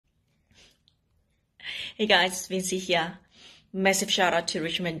Hey guys, it's Vinccie here. Massive shout out to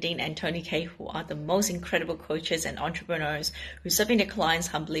Richmond Dean and Tony K, who are the most incredible coaches and entrepreneurs who are serving their clients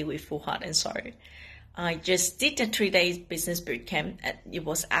humbly with full heart and soul. I just did a 3-day business bootcamp and it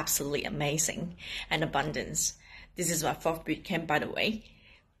was absolutely amazing and abundance. This is my 4th bootcamp, by the way.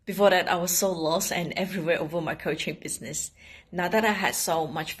 Before that, I was so lost and everywhere over my coaching business. Now that I had so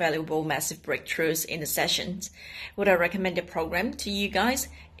much valuable, massive breakthroughs in the sessions, would I recommend the program to you guys?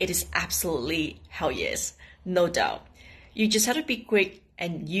 It is absolutely hell yes, no doubt. You just have to be quick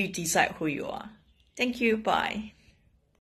and you decide who you are. Thank you, bye.